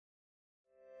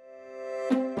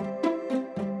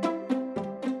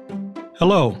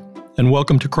Hello, and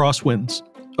welcome to Crosswinds,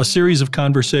 a series of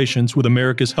conversations with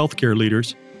America's healthcare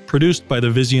leaders produced by the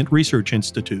Vizient Research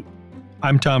Institute.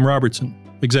 I'm Tom Robertson,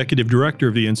 Executive Director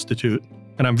of the Institute,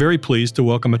 and I'm very pleased to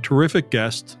welcome a terrific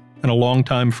guest and a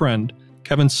longtime friend,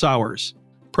 Kevin Sowers,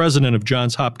 President of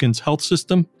Johns Hopkins Health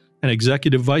System and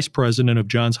Executive Vice President of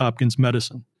Johns Hopkins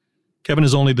Medicine. Kevin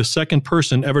is only the second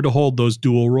person ever to hold those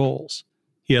dual roles.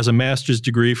 He has a master's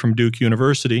degree from Duke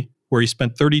University, where he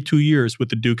spent 32 years with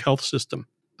the Duke Health System,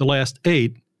 the last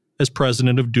 8 as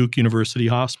president of Duke University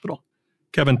Hospital.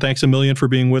 Kevin, thanks a million for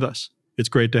being with us. It's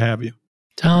great to have you.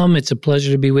 Tom, it's a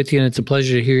pleasure to be with you, and it's a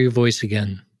pleasure to hear your voice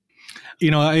again.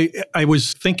 You know, I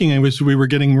was thinking as we were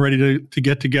getting ready to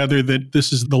get together that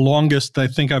this is the longest I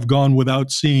think I've gone without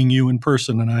seeing you in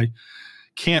person, and I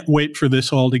can't wait for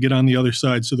this all to get on the other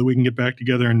side so that we can get back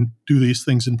together and do these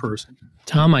things in person.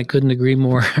 Tom, I couldn't agree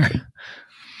more.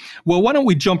 Well, why don't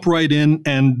we jump right in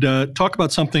and talk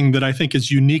about something that I think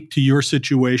is unique to your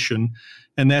situation,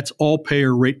 and that's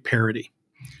all-payer rate parity.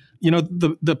 You know,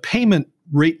 the payment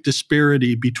rate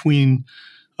disparity between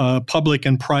public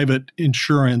and private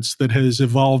insurance that has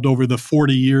evolved over the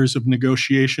 40 years of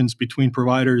negotiations between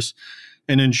providers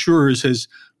and insurers has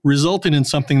resulted in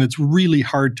something that's really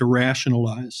hard to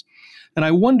rationalize. And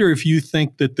I wonder if you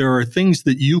think that there are things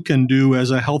that you can do as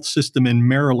a health system in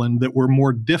Maryland that were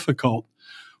more difficult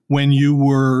when you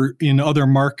were in other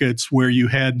markets where you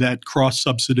had that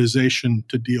cross-subsidization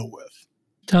to deal with.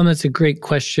 Tom, that's a great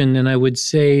question. And I would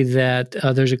say that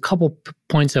there's a couple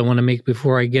points I want to make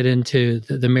before I get into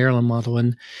the Maryland model.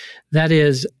 And that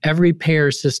is every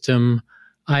payer system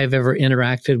I've ever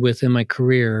interacted with in my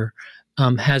career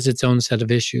has its own set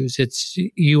of issues. It's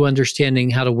you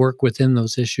understanding how to work within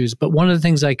those issues. But one of the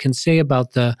things I can say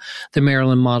about the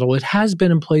Maryland model, it has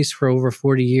been in place for over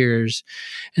 40 years.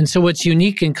 And so what's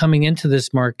unique in coming into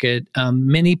this market,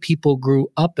 many people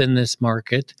grew up in this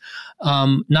market,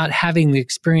 not having the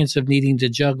experience of needing to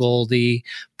juggle the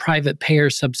private payer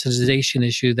subsidization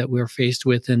issue that we're faced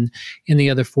with in the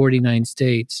other 49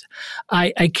 states.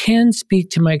 I can speak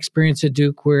to my experience at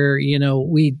Duke where, you know,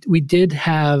 we did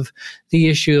have the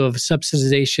issue of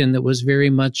subsidization that was very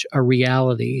much a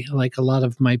reality, like a lot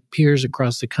of my peers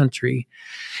across the country.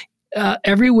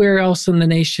 Everywhere else in the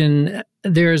nation,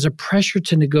 there is a pressure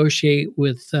to negotiate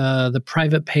with the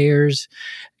private payers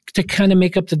to kind of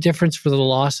make up the difference for the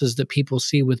losses that people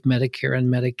see with Medicare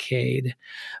and Medicaid.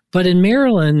 But in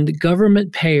Maryland,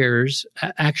 government payers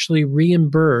actually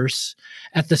reimburse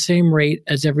at the same rate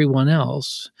as everyone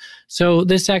else. So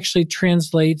this actually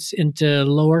translates into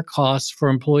lower costs for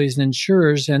employees and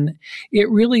insurers, and it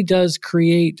really does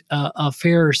create a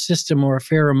fairer system or a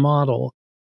fairer model.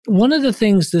 One of the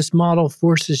things this model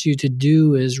forces you to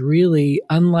do is really,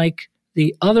 unlike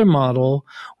the other model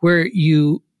where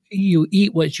you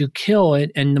eat what you kill,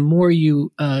 and the more you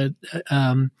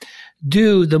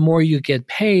do, the more you get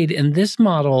paid. In this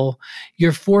model,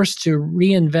 you're forced to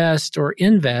reinvest or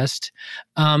invest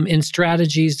in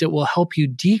strategies that will help you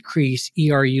decrease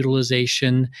ER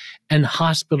utilization and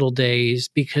hospital days,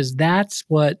 because that's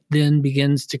what then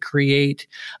begins to create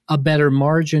a better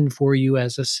margin for you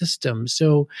as a system.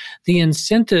 So the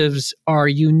incentives are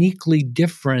uniquely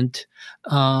different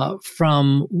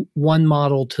from one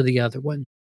model to the other one.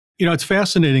 You know, it's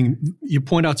fascinating. You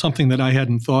point out something that I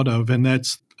hadn't thought of, and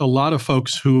that's a lot of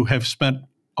folks who have spent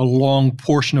a long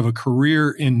portion of a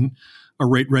career in a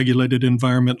rate-regulated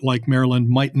environment like Maryland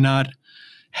might not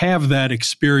have that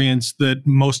experience that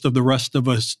most of the rest of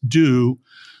us do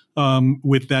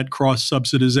with that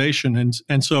cross-subsidization.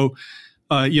 And so,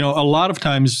 you know, a lot of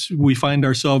times we find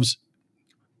ourselves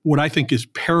what I think is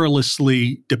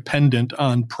perilously dependent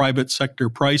on private sector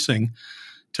pricing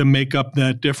to make up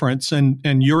that difference.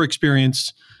 And your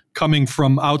experience coming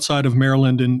from outside of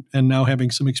Maryland and now having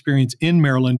some experience in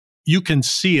Maryland, you can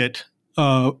see it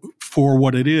for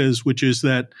what it is, which is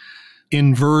that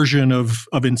inversion of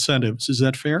incentives. Is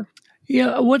that fair?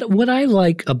 Yeah, what I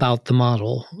like about the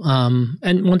model,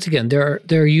 and once again, there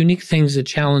are unique things that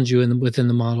challenge you within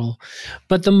the model,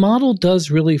 but the model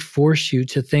does really force you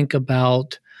to think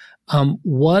about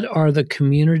what are the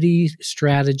community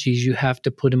strategies you have to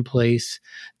put in place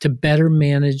to better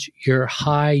manage your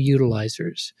high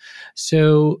utilizers?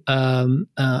 So,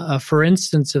 for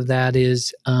instance of that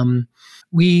is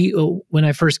when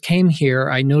I first came here,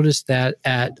 I noticed that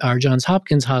at our Johns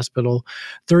Hopkins Hospital,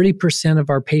 30% of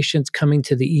our patients coming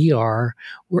to the ER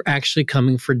were actually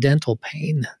coming for dental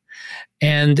pain.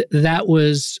 And that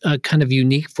was kind of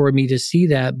unique for me to see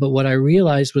that. But what I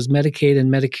realized was Medicaid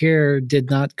and Medicare did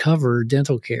not cover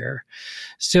dental care.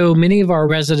 So many of our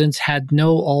residents had no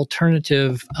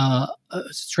alternative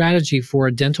strategy for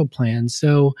a dental plan.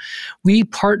 So we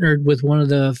partnered with one of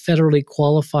the federally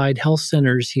qualified health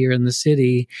centers here in the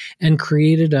city and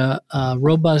created a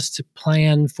robust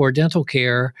plan for dental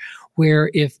care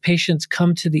where if patients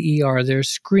come to the ER, they're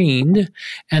screened,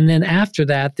 and then after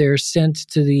that, they're sent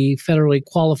to the federally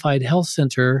qualified health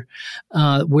center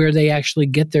where they actually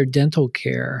get their dental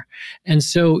care. And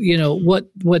so,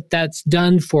 what that's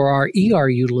done for our ER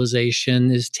utilization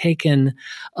is taken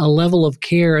a level of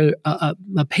care, a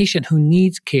patient who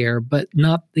needs care, but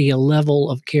not the level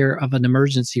of care of an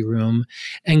emergency room,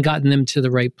 and gotten them to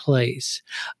the right place.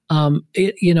 In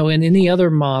any other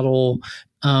model,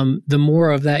 the more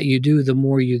of that you do, the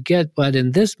more you get. But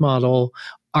in this model,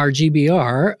 our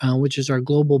GBR, which is our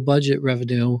global budget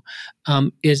revenue,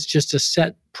 is just a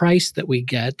set price that we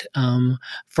get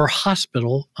for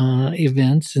hospital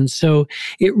events. And so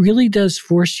it really does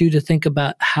force you to think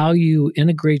about how you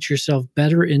integrate yourself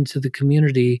better into the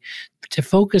community to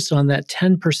focus on that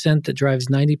 10% that drives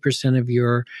 90% of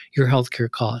your healthcare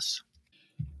costs.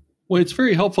 Well, it's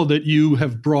very helpful that you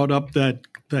have brought up that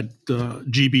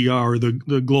GBR,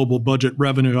 the global budget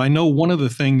revenue. I know one of the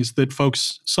things that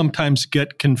folks sometimes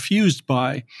get confused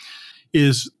by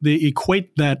is they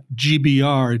equate that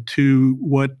GBR to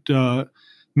what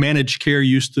managed care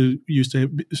used to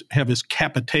have as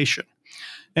capitation.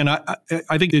 And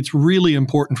I think it's really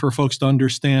important for folks to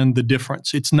understand the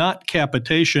difference. It's not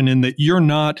capitation in that you're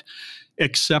not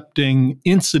accepting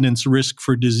incidence risk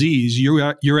for disease.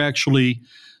 You're actually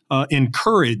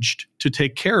encouraged to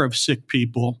take care of sick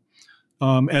people,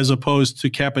 as opposed to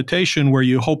capitation, where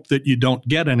you hope that you don't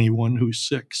get anyone who's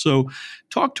sick. So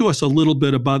talk to us a little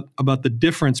bit about the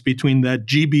difference between that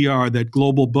GBR, that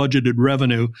global budgeted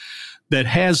revenue, that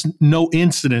has no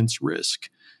incidence risk,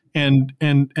 and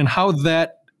how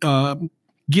that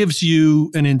gives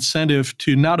you an incentive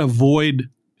to not avoid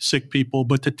sick people,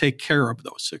 but to take care of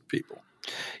those sick people.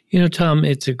 Tom,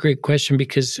 it's a great question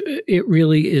because it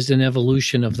really is an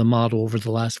evolution of the model over the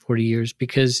last 40 years,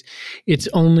 because it's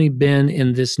only been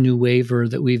in this new waiver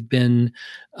that we've been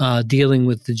dealing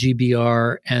with the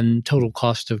GBR and total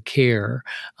cost of care.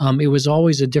 It was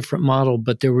always a different model,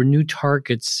 but there were new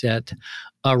targets set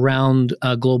around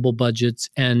global budgets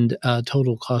and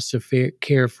total cost of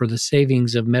care for the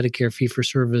savings of Medicare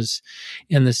fee-for-service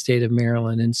in the state of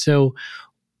Maryland. And so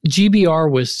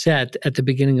GBR was set at the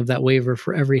beginning of that waiver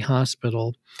for every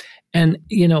hospital. And,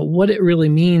 what it really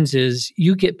means is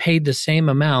you get paid the same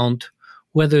amount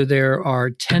whether there are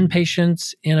 10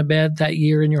 patients in a bed that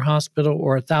year in your hospital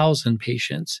or 1,000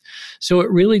 patients. So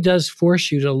it really does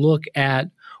force you to look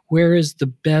at where is the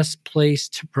best place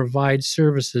to provide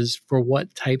services for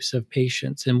what types of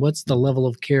patients and what's the level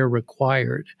of care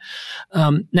required.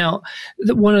 Now,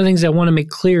 one of the things I want to make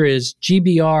clear is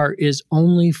GBR is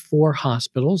only for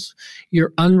hospitals.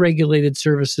 Your unregulated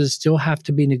services still have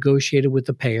to be negotiated with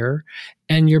the payer,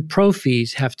 and your pro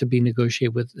fees have to be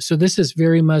negotiated with. So this is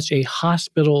very much a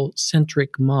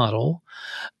hospital-centric model.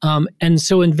 And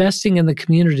so investing in the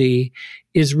community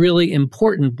is really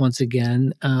important, once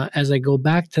again, as I go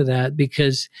back to that,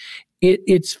 because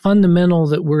it's fundamental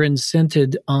that we're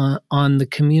incented on the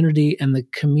community and the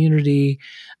community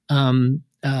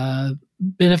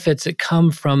benefits that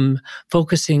come from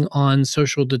focusing on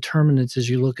social determinants as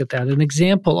you look at that. An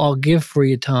example I'll give for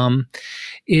you, Tom,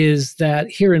 is that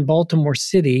here in Baltimore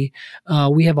City,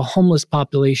 we have a homeless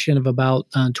population of about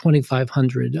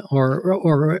 2,500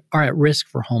 or are at risk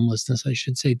for homelessness, I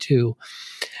should say, too.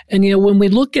 And, when we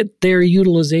look at their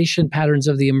utilization patterns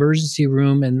of the emergency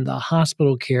room and the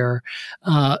hospital care,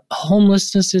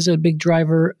 homelessness is a big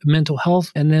driver, mental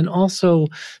health, and then also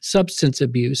substance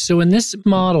abuse. So in this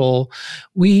model,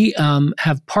 we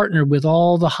have partnered with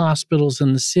all the hospitals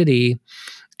in the city,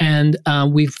 and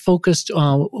we've focused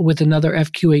with another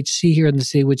FQHC here in the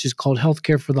city, which is called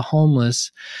Healthcare for the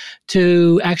Homeless,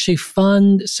 to actually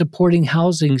fund supporting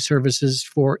housing services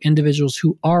for individuals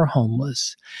who are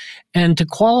homeless. And to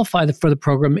qualify for the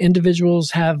program,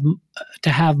 individuals have to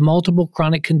have multiple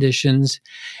chronic conditions,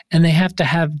 and they have to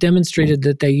have demonstrated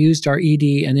that they used our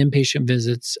ED and inpatient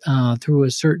visits through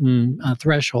a certain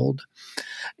threshold.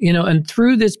 And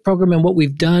through this program and what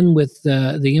we've done with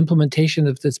the implementation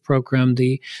of this program,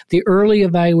 the early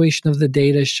evaluation of the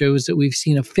data shows that we've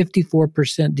seen a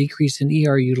 54% decrease in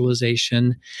ER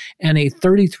utilization and a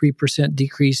 33%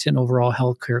 decrease in overall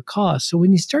healthcare costs. So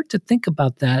when you start to think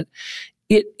about that,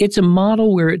 it's a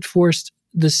model where it forced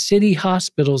the city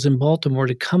hospitals in Baltimore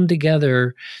to come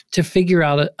together to figure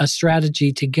out a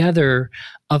strategy together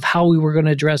of how we were going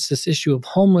to address this issue of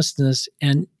homelessness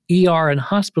and ER and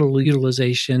hospital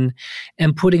utilization,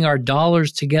 and putting our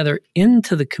dollars together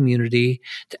into the community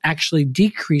to actually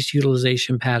decrease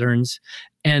utilization patterns.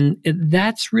 And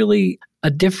that's really a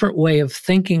different way of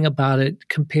thinking about it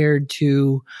compared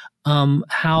to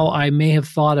how I may have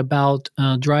thought about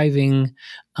driving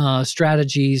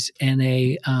strategies and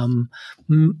a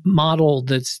model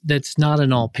that's not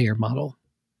an all-payer model.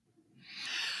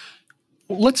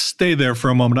 Let's stay there for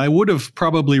a moment. I would have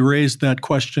probably raised that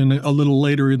question a little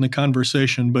later in the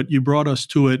conversation, but you brought us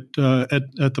to it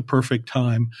at the perfect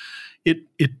time.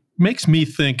 It makes me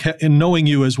think, and knowing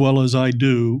you as well as I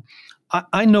do,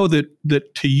 I know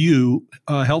that to you,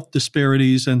 health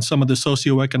disparities and some of the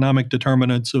socioeconomic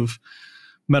determinants of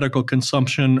medical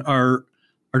consumption are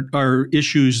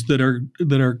issues that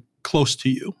are close to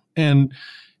you. And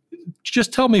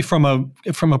just tell me from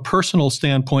a personal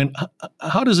standpoint,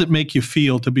 how does it make you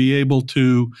feel to be able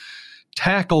to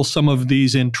tackle some of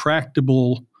these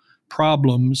intractable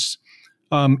problems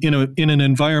in an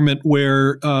environment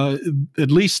where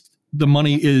at least the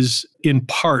money is in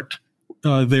part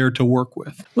there to work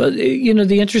with? Well,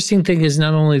 the interesting thing is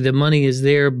not only the money is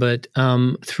there, but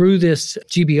through this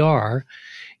GBR,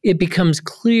 it becomes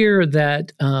clear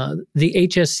that the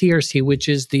HSCRC, which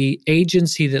is the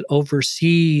agency that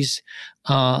oversees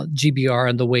GBR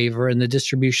and the waiver and the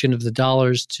distribution of the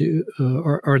dollars to,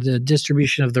 or the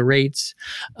distribution of the rates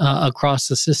across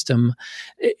the system,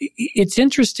 it's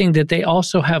interesting that they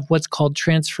also have what's called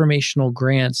transformational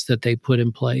grants that they put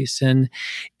in place. And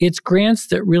it's grants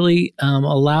that really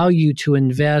allow you to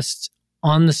invest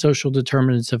on the social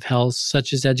determinants of health,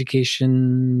 such as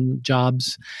education,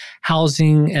 jobs,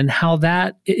 housing, and how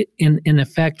that, in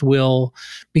effect, will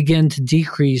begin to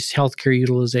decrease healthcare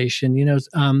utilization.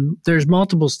 There's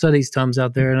multiple studies, Tom's,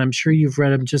 out there, and I'm sure you've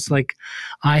read them just like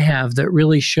I have, that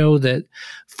really show that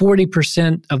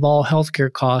 40% of all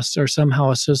healthcare costs are somehow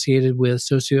associated with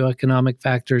socioeconomic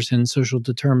factors and social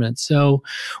determinants. So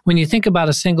when you think about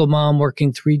a single mom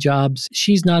working 3 jobs,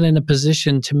 she's not in a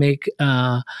position to make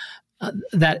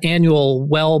that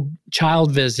annual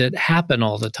child visit happen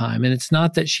all the time. And it's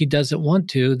not that she doesn't want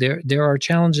to. There are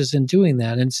challenges in doing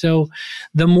that. And so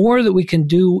the more that we can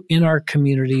do in our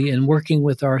community and working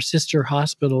with our sister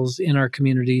hospitals in our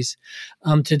communities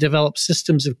to develop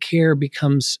systems of care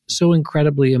becomes so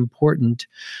incredibly important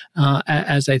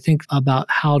as I think about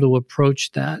how to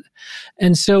approach that.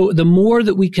 And so the more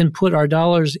that we can put our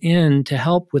dollars in to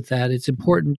help with that, it's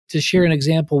important. To share an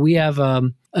example, we have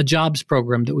a jobs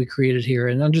program that we created here.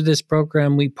 And under this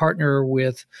program, we partner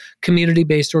with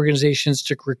community-based organizations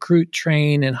to recruit,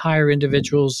 train, and hire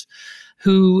individuals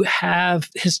who have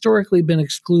historically been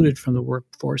excluded from the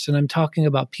workforce. And I'm talking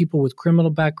about people with criminal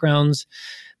backgrounds,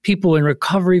 people in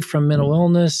recovery from mental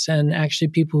illness, and actually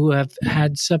people who have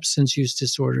had substance use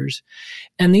disorders.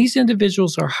 And these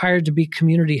individuals are hired to be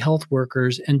community health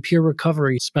workers and peer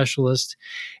recovery specialists,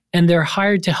 and they're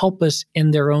hired to help us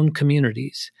in their own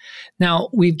communities. Now,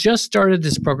 we've just started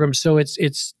this program, so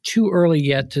it's too early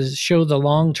yet to show the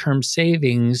long-term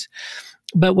savings.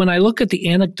 But when I look at the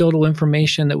anecdotal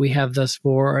information that we have thus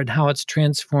far and how it's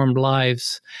transformed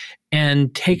lives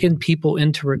and taken people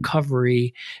into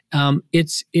recovery,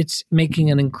 it's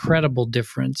making an incredible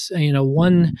difference.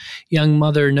 One young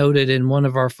mother noted in one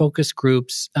of our focus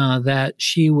groups that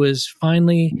she was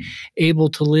finally able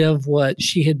to live what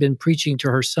she had been preaching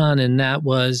to her son, and that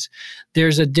was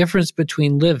there's a difference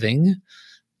between living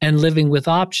and living with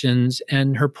options.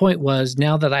 And her point was,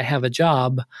 now that I have a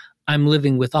job, I'm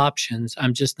living with options.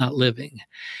 I'm just not living.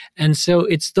 And so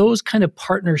it's those kind of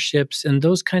partnerships and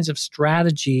those kinds of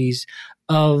strategies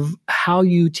of how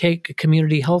you take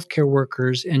community healthcare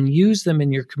workers and use them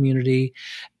in your community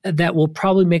that will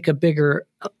probably make a bigger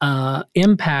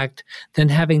impact than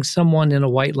having someone in a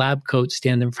white lab coat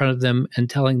stand in front of them and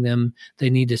telling them they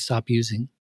need to stop using.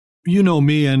 You know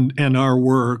me and our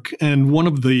work, and one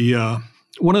of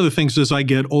the things as I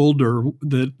get older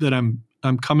that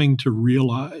I'm coming to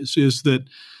realize is that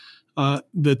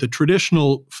the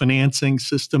traditional financing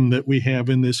system that we have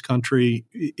in this country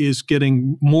is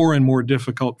getting more and more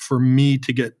difficult for me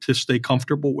to stay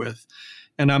comfortable with.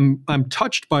 And I'm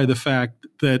touched by the fact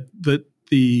that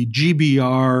the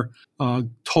GBR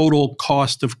total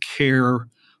cost of care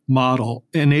model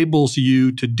enables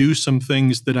you to do some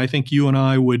things that I think you and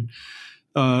I would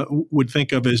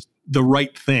think of as the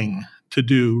right thing to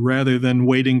do, rather than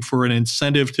waiting for an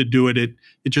incentive to do it. It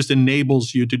just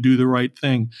enables you to do the right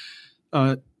thing.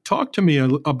 Talk to me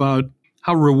about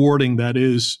how rewarding that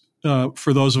is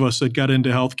for those of us that got into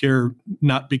healthcare,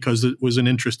 not because it was an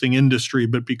interesting industry,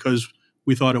 but because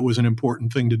we thought it was an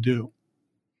important thing to do?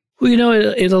 Well,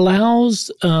 it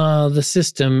allows the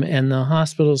system and the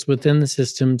hospitals within the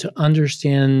system to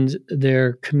understand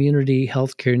their community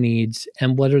healthcare needs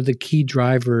and what are the key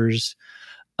drivers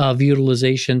of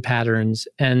utilization patterns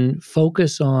and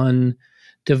focus on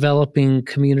developing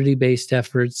community-based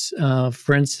efforts.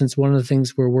 For instance, one of the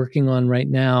things we're working on right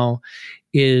now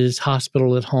is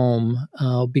hospital at home,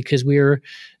 because we are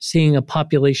seeing a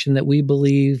population that we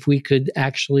believe we could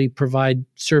actually provide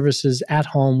services at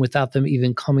home without them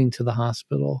even coming to the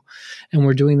hospital. And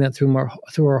we're doing that through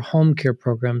our home care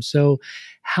program. So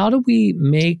how do we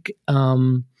make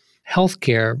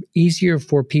healthcare easier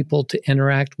for people to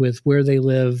interact with where they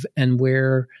live and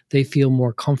where they feel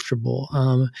more comfortable?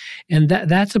 And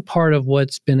that's a part of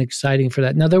what's been exciting for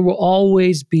that. Now, there will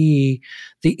always be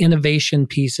the innovation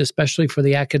piece, especially for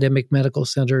the academic medical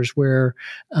centers where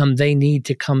they need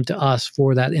to come to us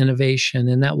for that innovation.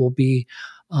 And that will be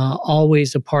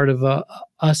always a part of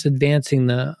us advancing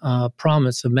the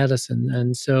promise of medicine.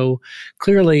 And so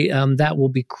clearly that will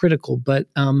be critical. But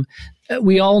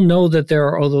we all know that there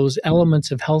are all those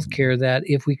elements of healthcare that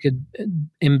if we could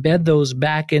embed those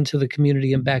back into the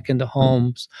community and back into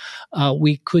homes,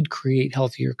 we could create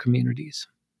healthier communities.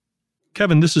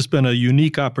 Kevin, this has been a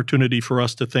unique opportunity for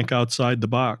us to think outside the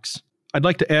box. I'd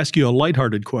like to ask you a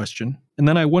lighthearted question, and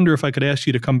then I wonder if I could ask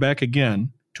you to come back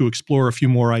again to explore a few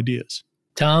more ideas.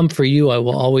 Tom, for you, I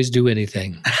will always do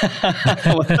anything.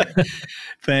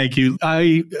 Thank you.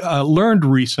 I learned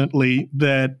recently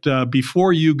that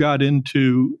before you got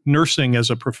into nursing as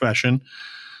a profession,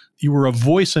 you were a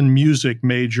voice and music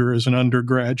major as an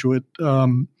undergraduate.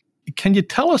 Can you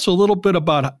tell us a little bit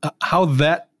about how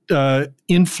that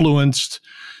influenced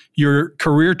your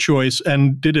career choice,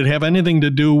 and did it have anything to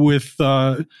do with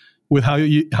how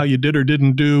you did or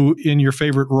didn't do in your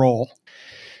favorite role?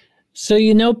 So,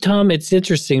 Tom, it's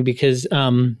interesting because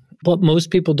what most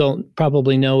people don't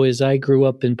probably know is I grew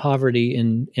up in poverty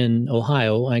in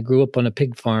Ohio. I grew up on a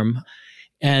pig farm,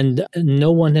 and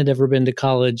no one had ever been to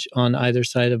college on either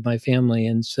side of my family.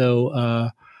 And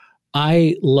so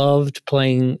I loved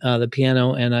playing the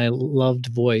piano, and I loved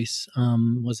voice,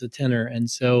 was a tenor. And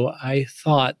so I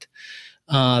thought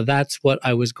that's what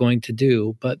I was going to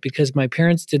do. But because my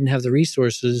parents didn't have the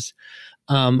resources,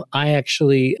 I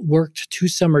actually worked 2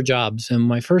 summer jobs. And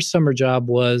my first summer job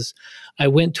was I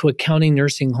went to a county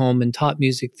nursing home and taught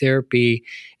music therapy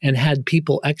and had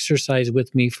people exercise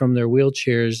with me from their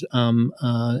wheelchairs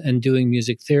and doing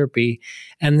music therapy.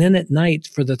 And then at night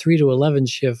for the 3 to 11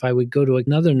 shift, I would go to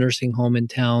another nursing home in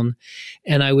town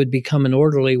and I would become an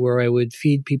orderly where I would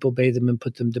feed people, bathe them, and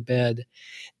put them to bed.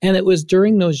 And it was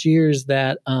during those years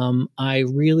that I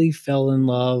really fell in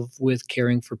love with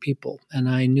caring for people. And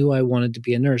I knew I wanted to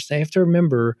be a nurse. I have to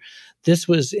remember this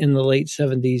was in the late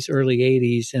 70s, early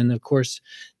 80s. And of course,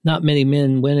 not many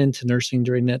men went into nursing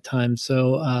during that time.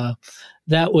 So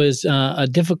that was a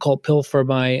difficult pill for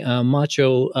my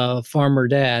macho farmer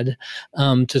dad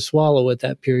to swallow at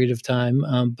that period of time.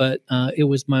 But it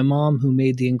was my mom who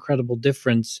made the incredible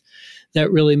difference that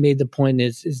really made the point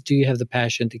is do you have the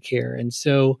passion to care? And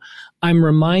so I'm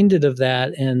reminded of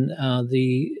that and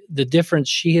the difference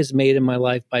she has made in my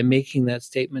life by making that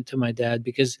statement to my dad,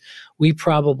 because we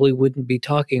probably wouldn't be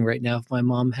talking right now if my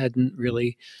mom hadn't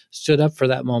really stood up for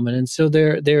that moment. And so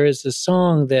there is a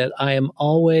song that I am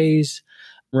always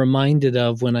reminded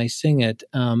of when I sing it.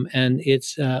 And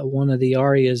it's one of the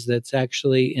arias that's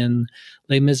actually in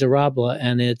Les Miserables,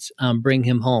 and it's Bring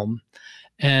Him Home.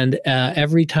 And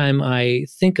every time I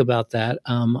think about that,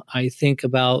 I think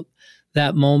about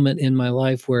that moment in my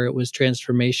life where it was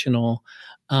transformational,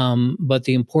 but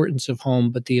the importance of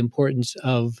home, but the importance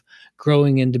of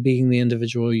growing into being the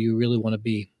individual you really want to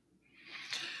be.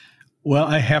 Well,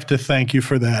 I have to thank you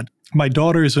for that. My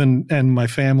daughters and my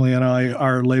family and I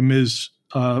are Les Mis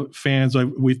fans.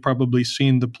 We've probably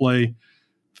seen the play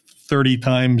 30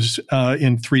 times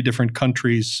in 3 different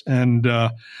countries, and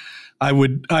I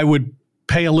would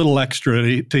pay a little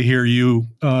extra to hear you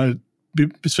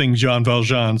sing Jean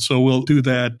Valjean. So we'll do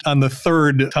that on the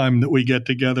 3rd time that we get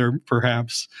together,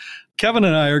 perhaps. Kevin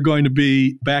and I are going to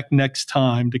be back next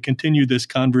time to continue this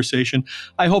conversation.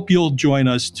 I hope you'll join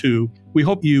us too. We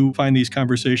hope you find these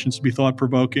conversations to be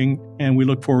thought-provoking, and we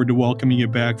look forward to welcoming you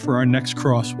back for our next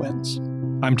Crosswinds.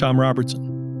 I'm Tom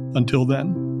Robertson. Until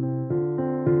then.